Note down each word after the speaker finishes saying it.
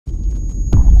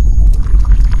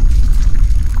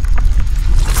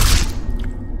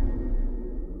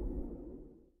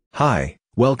Hi,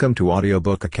 welcome to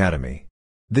Audiobook Academy.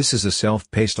 This is a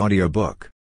self-paced audiobook.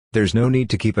 There's no need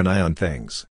to keep an eye on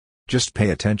things. Just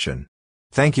pay attention.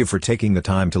 Thank you for taking the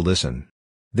time to listen.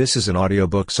 This is an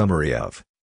audiobook summary of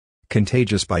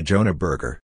Contagious by Jonah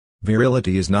Berger.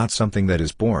 Virility is not something that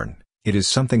is born, it is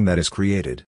something that is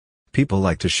created. People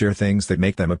like to share things that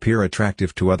make them appear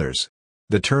attractive to others.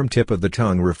 The term tip of the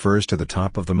tongue refers to the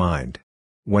top of the mind.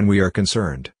 When we are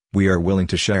concerned, we are willing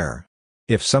to share.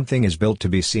 If something is built to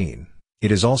be seen,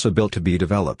 it is also built to be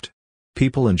developed.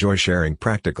 People enjoy sharing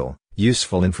practical,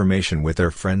 useful information with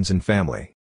their friends and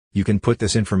family. You can put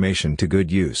this information to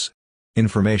good use.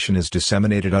 Information is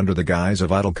disseminated under the guise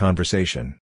of idle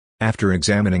conversation. After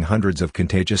examining hundreds of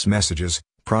contagious messages,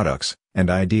 products, and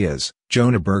ideas,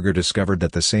 Jonah Berger discovered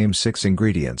that the same 6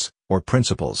 ingredients, or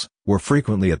principles, were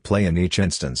frequently at play in each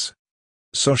instance.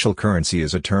 Social currency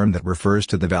is a term that refers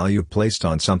to the value placed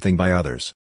on something by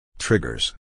others.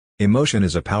 Triggers. Emotion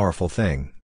is a powerful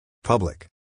thing. Public.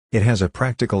 It has a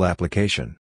practical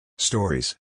application.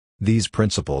 Stories. These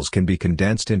principles can be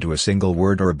condensed into a single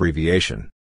word or abbreviation.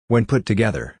 When put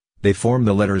together, they form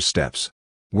the letters steps.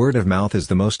 Word of mouth is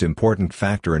the most important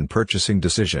factor in purchasing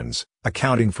decisions,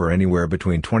 accounting for anywhere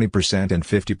between 20% and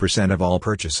 50% of all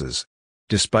purchases.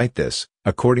 Despite this,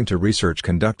 according to research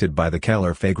conducted by the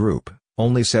Keller-Fay Group,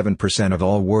 only 7% of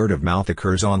all word of mouth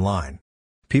occurs online.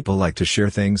 People like to share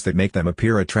things that make them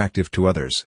appear attractive to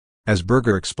others. As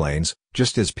Berger explains,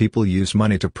 just as people use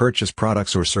money to purchase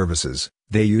products or services,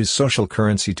 they use social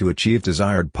currency to achieve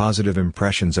desired positive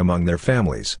impressions among their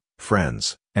families,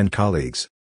 friends, and colleagues.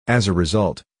 As a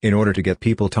result, in order to get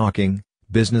people talking,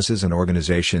 businesses and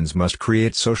organizations must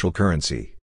create social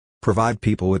currency. Provide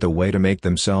people with a way to make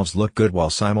themselves look good while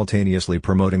simultaneously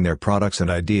promoting their products and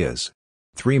ideas.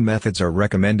 3 methods are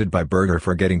recommended by Berger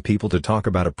for getting people to talk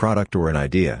about a product or an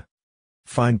idea.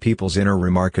 Find people's inner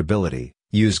remarkability,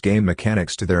 use game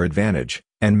mechanics to their advantage,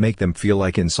 and make them feel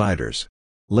like insiders.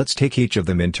 Let's take each of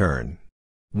them in turn.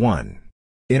 1.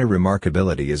 Inner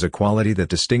remarkability is a quality that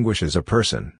distinguishes a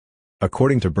person.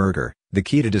 According to Berger, the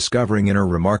key to discovering inner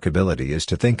remarkability is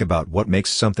to think about what makes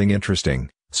something interesting,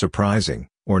 surprising,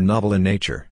 or novel in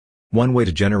nature. One way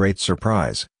to generate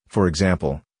surprise, for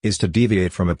example, is to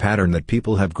deviate from a pattern that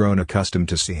people have grown accustomed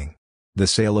to seeing. The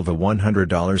sale of a $100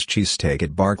 cheesesteak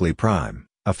at Barclay Prime,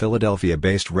 a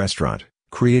Philadelphia-based restaurant,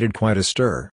 created quite a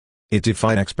stir. It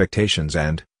defied expectations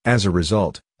and, as a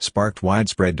result, sparked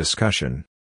widespread discussion.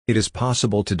 It is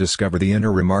possible to discover the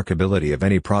inner remarkability of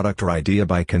any product or idea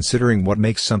by considering what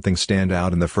makes something stand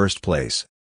out in the first place.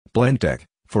 Blendtec,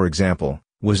 for example,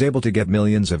 was able to get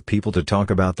millions of people to talk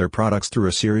about their products through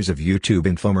a series of YouTube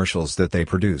infomercials that they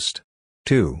produced.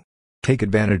 2. Take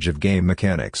advantage of game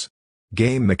mechanics.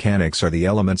 Game mechanics are the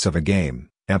elements of a game,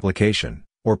 application,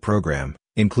 or program,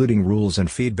 including rules and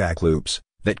feedback loops,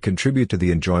 that contribute to the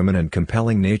enjoyment and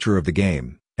compelling nature of the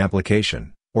game,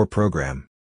 application, or program.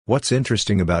 What's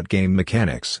interesting about game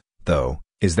mechanics, though,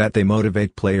 is that they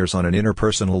motivate players on an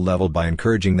interpersonal level by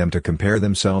encouraging them to compare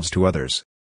themselves to others.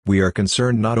 We are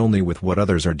concerned not only with what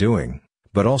others are doing,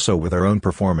 but also with our own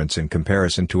performance in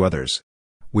comparison to others.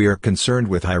 We are concerned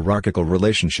with hierarchical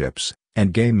relationships,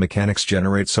 and game mechanics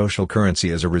generate social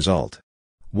currency as a result.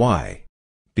 Why?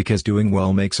 Because doing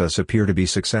well makes us appear to be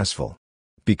successful.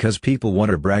 Because people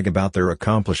want to brag about their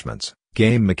accomplishments,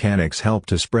 game mechanics help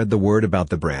to spread the word about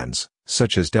the brands,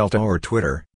 such as Delta or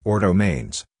Twitter, or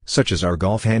domains, such as our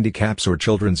golf handicaps or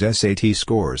children's SAT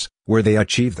scores, where they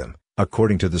achieve them,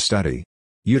 according to the study.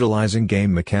 Utilizing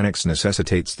game mechanics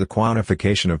necessitates the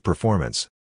quantification of performance.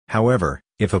 However,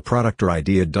 if a product or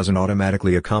idea doesn't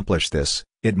automatically accomplish this,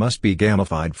 it must be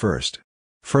gamified first.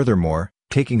 Furthermore,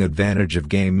 taking advantage of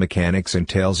game mechanics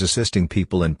entails assisting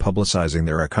people in publicizing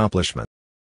their accomplishment.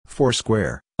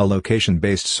 Foursquare, a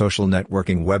location-based social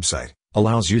networking website,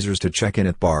 allows users to check in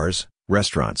at bars,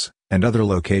 restaurants, and other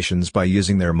locations by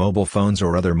using their mobile phones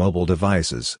or other mobile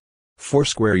devices.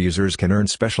 Foursquare users can earn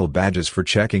special badges for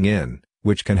checking in,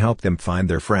 which can help them find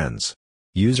their friends.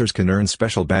 Users can earn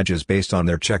special badges based on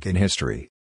their check-in history.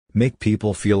 Make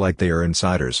people feel like they are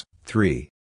insiders. 3.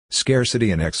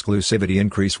 Scarcity and exclusivity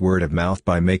increase word of mouth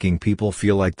by making people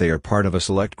feel like they are part of a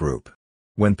select group.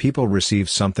 When people receive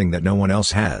something that no one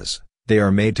else has, they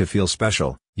are made to feel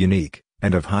special, unique,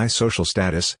 and of high social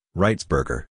status, writes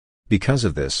Berger. Because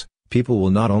of this, people will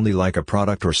not only like a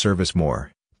product or service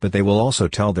more, but they will also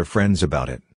tell their friends about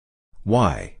it.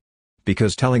 Why?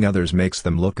 Because telling others makes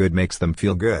them look good, makes them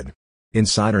feel good.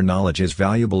 Insider knowledge is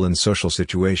valuable in social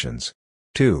situations.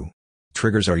 2.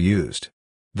 Triggers are used.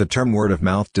 The term word of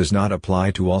mouth does not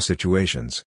apply to all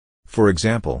situations. For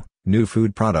example, new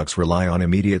food products rely on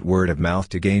immediate word of mouth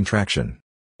to gain traction.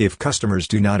 If customers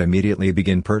do not immediately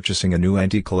begin purchasing a new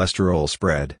anti-cholesterol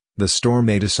spread, the store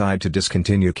may decide to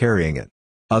discontinue carrying it.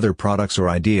 Other products or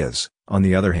ideas, on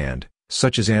the other hand,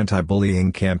 such as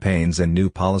anti-bullying campaigns and new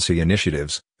policy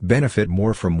initiatives, benefit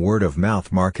more from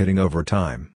word-of-mouth marketing over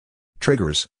time.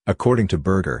 Triggers, according to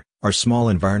Berger, are small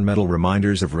environmental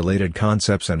reminders of related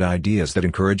concepts and ideas that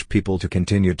encourage people to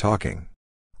continue talking.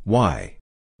 Why?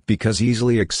 Because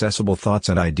easily accessible thoughts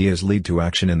and ideas lead to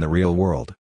action in the real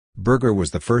world. Berger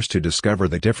was the first to discover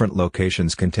that different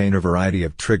locations contain a variety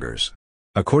of triggers.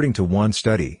 According to one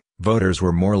study, voters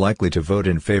were more likely to vote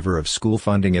in favor of school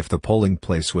funding if the polling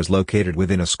place was located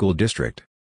within a school district.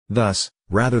 Thus,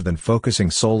 rather than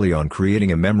focusing solely on creating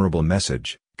a memorable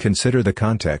message, consider the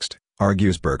context,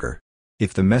 argues Berger.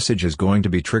 If the message is going to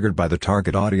be triggered by the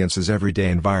target audience's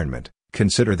everyday environment,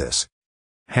 consider this.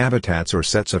 Habitats or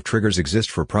sets of triggers exist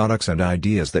for products and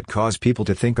ideas that cause people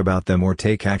to think about them or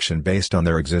take action based on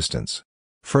their existence.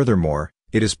 Furthermore,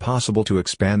 it is possible to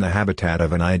expand the habitat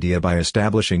of an idea by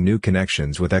establishing new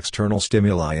connections with external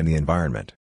stimuli in the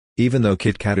environment. Even though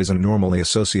KitKat isn't normally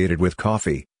associated with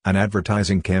coffee, an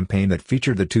advertising campaign that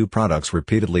featured the two products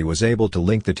repeatedly was able to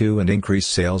link the two and increase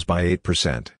sales by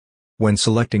 8%. When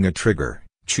selecting a trigger,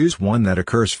 choose one that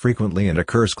occurs frequently and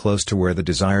occurs close to where the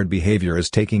desired behavior is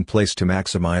taking place to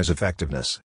maximize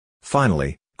effectiveness.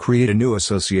 Finally, create a new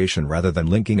association rather than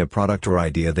linking a product or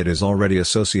idea that is already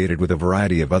associated with a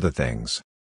variety of other things.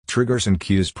 Triggers and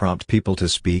cues prompt people to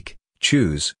speak,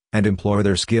 choose, and employ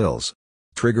their skills.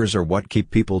 Triggers are what keep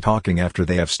people talking after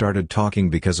they have started talking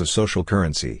because of social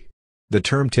currency. The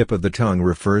term tip of the tongue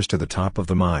refers to the top of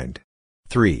the mind.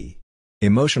 3.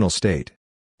 Emotional state.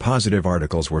 Positive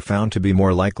articles were found to be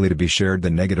more likely to be shared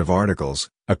than negative articles,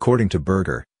 according to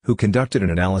Berger, who conducted an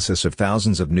analysis of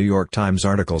thousands of New York Times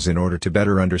articles in order to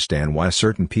better understand why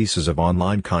certain pieces of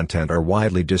online content are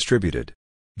widely distributed.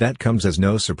 That comes as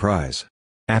no surprise.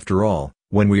 After all,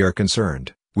 when we are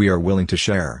concerned, we are willing to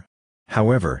share.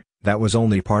 However, that was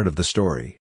only part of the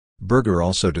story. Berger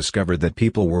also discovered that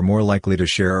people were more likely to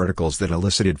share articles that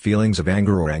elicited feelings of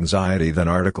anger or anxiety than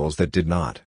articles that did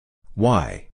not.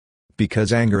 Why?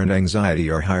 Because anger and anxiety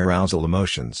are high arousal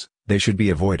emotions, they should be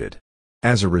avoided.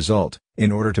 As a result,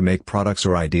 in order to make products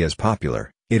or ideas popular,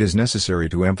 it is necessary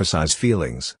to emphasize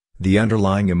feelings, the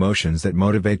underlying emotions that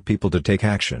motivate people to take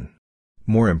action.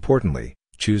 More importantly,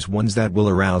 choose ones that will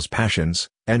arouse passions,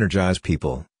 energize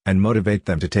people, and motivate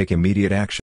them to take immediate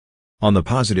action. On the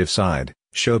positive side,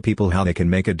 show people how they can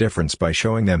make a difference by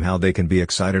showing them how they can be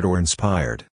excited or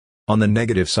inspired. On the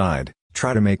negative side,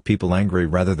 try to make people angry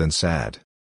rather than sad.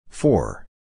 4.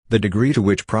 The degree to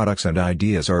which products and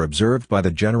ideas are observed by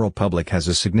the general public has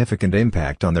a significant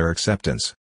impact on their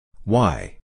acceptance.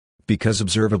 Why? Because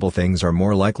observable things are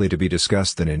more likely to be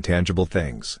discussed than intangible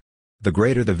things. The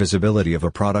greater the visibility of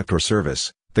a product or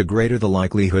service, the greater the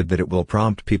likelihood that it will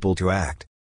prompt people to act.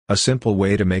 A simple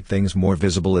way to make things more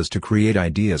visible is to create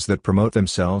ideas that promote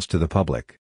themselves to the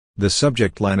public. The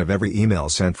subject line of every email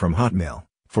sent from Hotmail,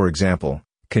 for example,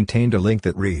 contained a link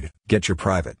that read, "Get your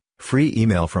private, free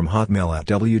email from Hotmail at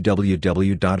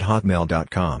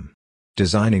www.hotmail.com."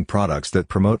 Designing products that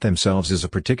promote themselves is a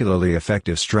particularly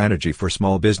effective strategy for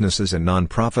small businesses and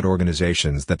non-profit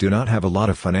organizations that do not have a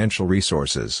lot of financial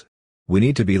resources. We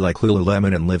need to be like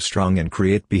Lululemon and live strong and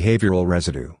create behavioral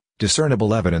residue,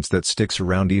 discernible evidence that sticks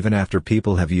around even after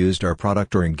people have used our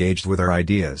product or engaged with our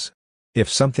ideas. If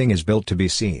something is built to be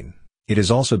seen, it is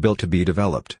also built to be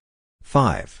developed.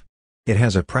 5. It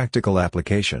has a practical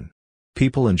application.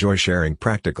 People enjoy sharing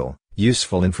practical,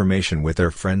 useful information with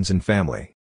their friends and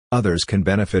family. Others can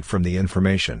benefit from the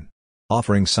information.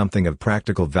 Offering something of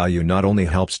practical value not only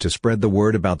helps to spread the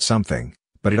word about something,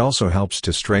 but it also helps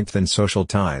to strengthen social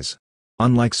ties.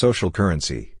 Unlike social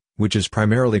currency, which is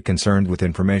primarily concerned with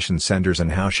information senders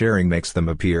and how sharing makes them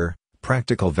appear,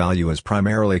 practical value is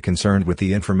primarily concerned with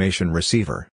the information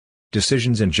receiver.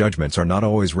 Decisions and judgments are not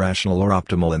always rational or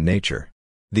optimal in nature.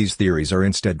 These theories are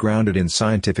instead grounded in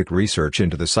scientific research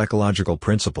into the psychological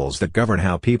principles that govern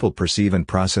how people perceive and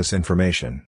process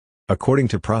information. According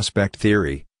to prospect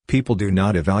theory, people do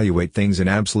not evaluate things in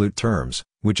absolute terms,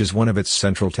 which is one of its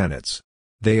central tenets.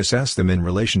 They assess them in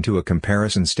relation to a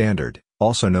comparison standard,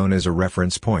 also known as a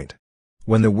reference point.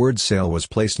 When the word sale was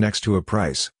placed next to a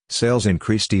price, sales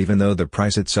increased even though the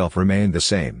price itself remained the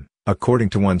same, according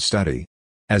to one study.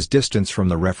 As distance from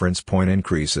the reference point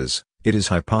increases, it is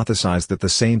hypothesized that the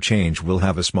same change will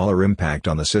have a smaller impact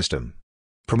on the system.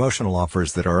 Promotional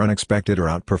offers that are unexpected or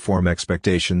outperform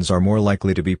expectations are more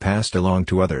likely to be passed along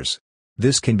to others.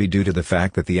 This can be due to the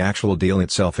fact that the actual deal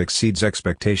itself exceeds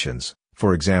expectations.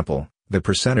 For example, the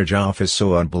percentage off is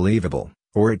so unbelievable,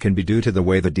 Or it can be due to the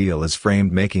way the deal is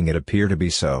framed, making it appear to be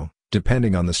so,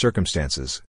 depending on the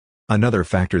circumstances. Another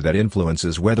factor that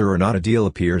influences whether or not a deal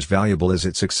appears valuable is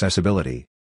its accessibility.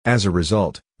 As a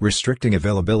result, restricting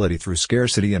availability through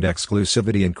scarcity and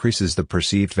exclusivity increases the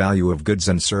perceived value of goods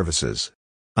and services.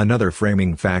 Another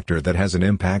framing factor that has an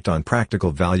impact on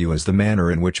practical value is the manner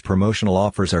in which promotional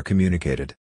offers are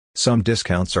communicated. Some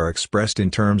discounts are expressed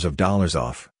in terms of dollars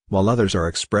off, while others are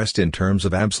expressed in terms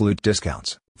of absolute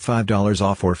discounts, $5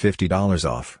 off or $50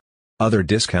 off. Other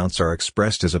discounts are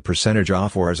expressed as a percentage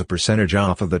off or as a percentage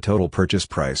off of the total purchase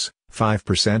price,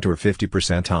 5% or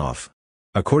 50% off.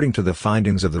 According to the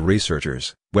findings of the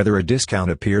researchers, whether a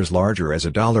discount appears larger as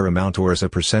a dollar amount or as a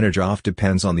percentage off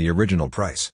depends on the original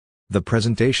price. The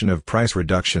presentation of price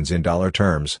reductions in dollar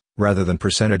terms, rather than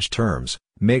percentage terms,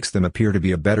 makes them appear to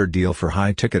be a better deal for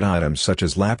high-ticket items such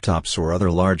as laptops or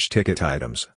other large-ticket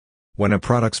items. When a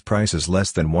product's price is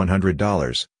less than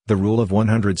 $100, the rule of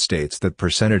 100 states that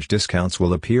percentage discounts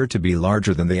will appear to be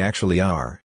larger than they actually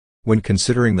are. When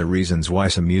considering the reasons why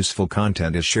some useful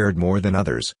content is shared more than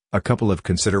others, a couple of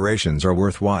considerations are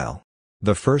worthwhile.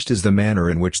 The first is the manner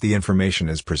in which the information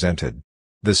is presented.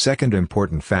 The second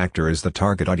important factor is the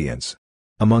target audience.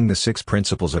 Among the 6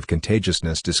 principles of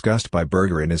contagiousness discussed by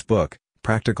Berger in his book,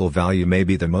 practical value may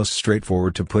be the most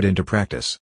straightforward to put into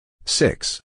practice.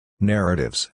 6.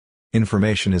 Narratives.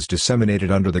 Information is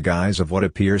disseminated under the guise of what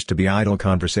appears to be idle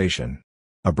conversation.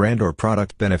 A brand or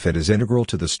product benefit is integral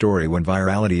to the story when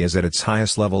virality is at its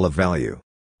highest level of value.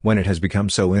 When it has become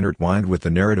so intertwined with the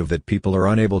narrative that people are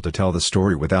unable to tell the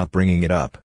story without bringing it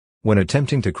up. When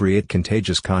attempting to create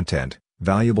contagious content,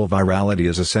 valuable virality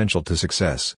is essential to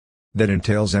success. That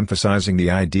entails emphasizing the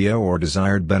idea or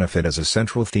desired benefit as a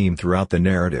central theme throughout the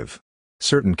narrative.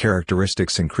 Certain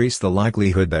characteristics increase the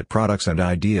likelihood that products and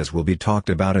ideas will be talked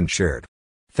about and shared.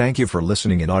 Thank you for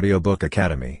listening in Audiobook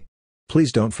Academy.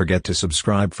 Please don't forget to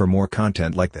subscribe for more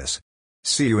content like this.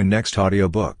 See you in next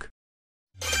audiobook.